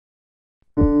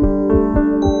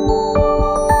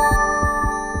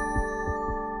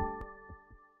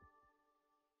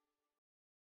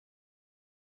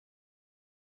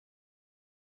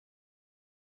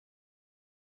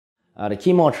The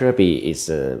chemotherapy is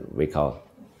we call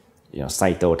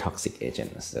cytotoxic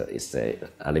agent. So it's a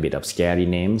little bit of scary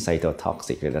name,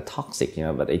 cytotoxic. It's a toxic,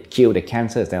 but it kills the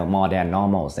cancer cell more than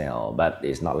normal cell. But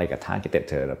it's not like a targeted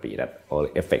therapy that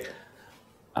only affect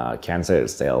cancer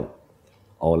cell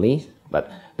only.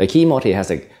 But the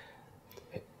chemotherapy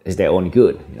is their own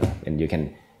good, and you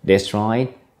can destroy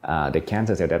the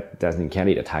cancer cell that doesn't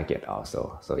carry the target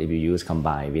also. So if you use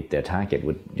combined with the target,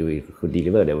 you could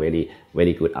deliver the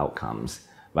very good outcomes.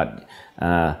 But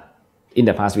in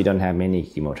the past, we don't have many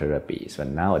chemotherapies, but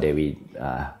nowadays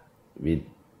we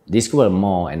discover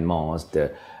more and more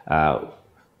the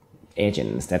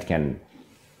agents that can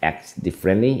act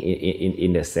differently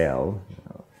in the cell.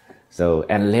 So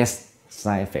and less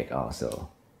side effect also,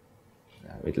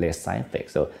 with less side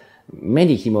effects. So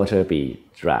many chemotherapy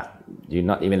drugs, you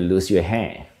not even lose your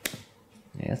hair.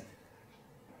 Yes.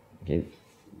 Okay.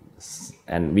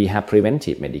 And we have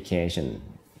preventive medication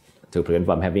to prevent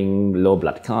from having low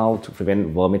blood count, to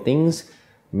prevent vomitings.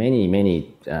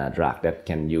 Many drugs that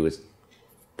can use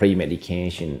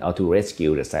pre-medication or to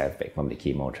rescue the side effect from the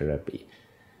chemotherapy.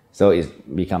 So it's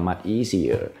become much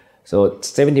easier. So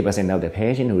 70% of the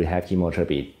patients who have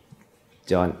chemotherapy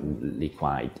don't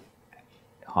require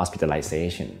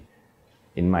hospitalization.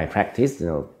 In my practice,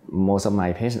 most of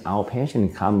my patients, our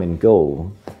patients come and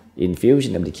go,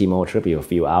 infusion of the chemotherapy for a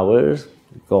few hours,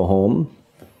 go home,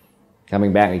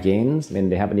 coming back again. When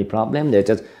they have any problem,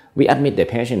 we admit the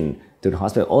patient to the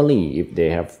hospital only if they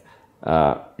have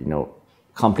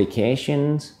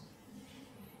complications,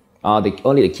 or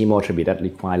only the chemotherapy that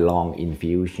require long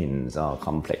infusions or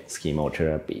complex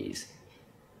chemotherapies.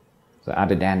 So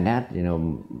other than that,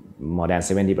 more than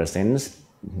 70%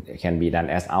 can be done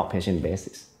as outpatient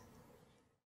basis.